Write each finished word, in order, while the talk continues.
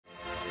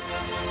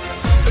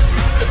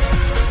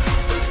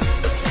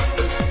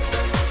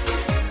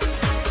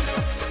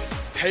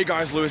Hey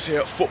guys, Lewis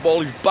here. Football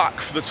is back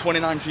for the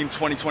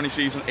 2019-2020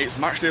 season. It's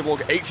Matchday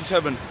vlog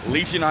 87,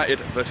 Leeds United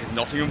versus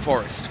Nottingham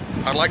Forest.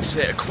 I'd like to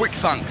say a quick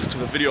thanks to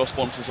the video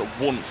sponsors at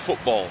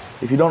OneFootball.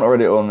 If you don't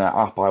already own their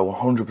app, I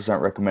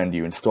 100% recommend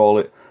you install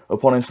it.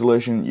 Upon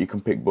installation, you can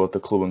pick both the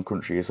club and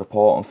country you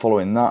support, and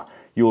following that,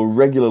 you will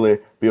regularly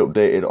be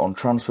updated on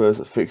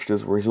transfers,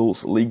 fixtures,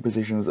 results, league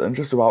positions, and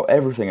just about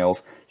everything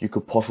else you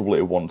could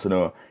possibly want to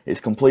know. It's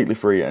completely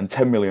free and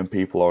 10 million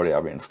people already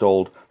have it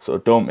installed, so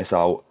don't miss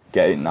out.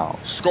 Get it now.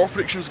 Score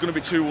prediction is going to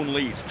be 2-1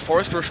 Leeds.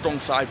 Forest are a strong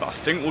side, but I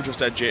think we'll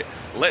just edge it.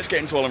 Let's get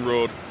into Ellen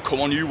Road. Come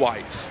on, you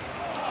Whites.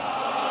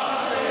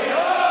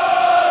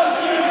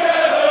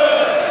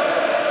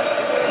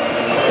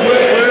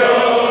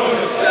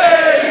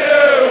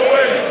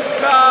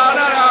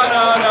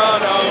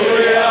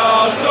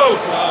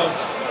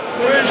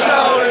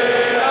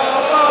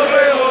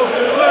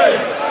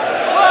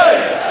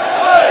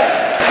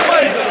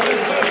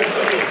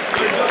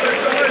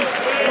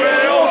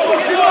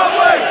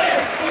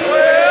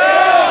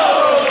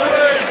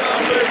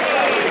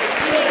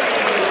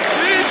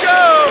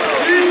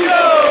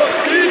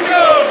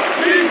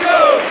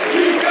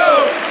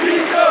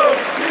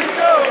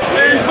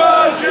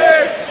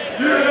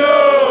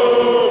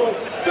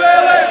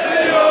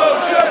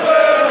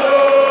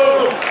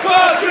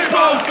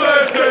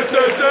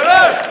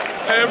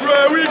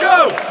 Everywhere we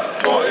go,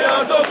 40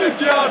 yards or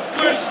 50 yards,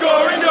 Leeds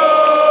scoring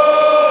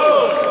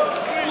goal!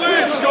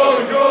 Leeds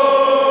scoring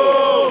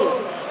goal!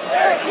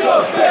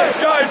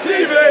 Sky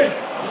TV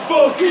is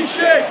fucking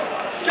shit!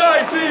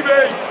 Sky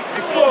TV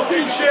is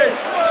fucking shit!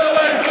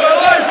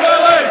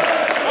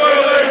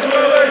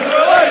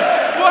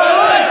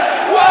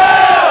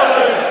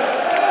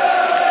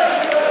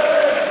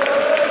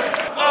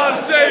 And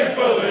sing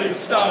for Leeds,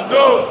 stand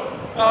up!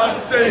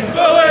 And sing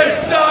for Leeds,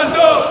 stand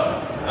up!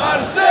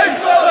 And sing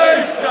for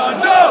Leeds,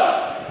 stand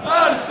up!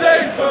 And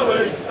sing for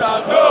Leeds,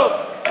 stand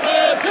up!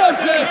 We're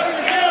champions!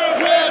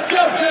 We're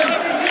champions!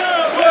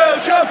 We're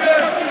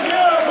champions!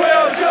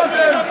 We're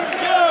champions!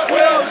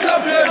 We're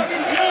champions! We're champions!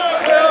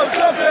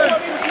 We're champions!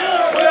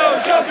 We're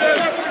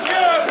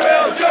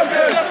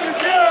champions!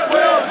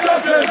 We're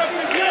champions!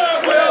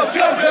 We're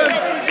champions!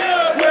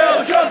 We're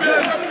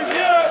champions!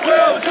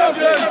 We're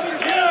champions!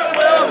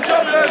 We're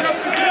champions!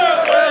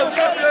 We're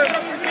champions!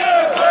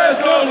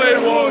 There's only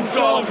one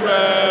Don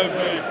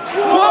Revy!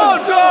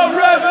 One Don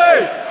Revy!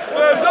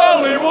 There's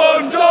only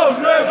one Don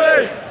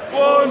Revy!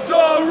 One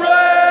Don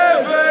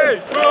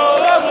Revy!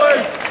 Roll up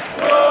Leeds!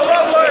 Roll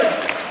up Leeds!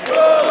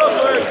 Roll up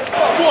Leeds!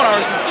 Go on,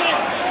 Harrison!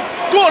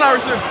 Go on,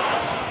 Harrison!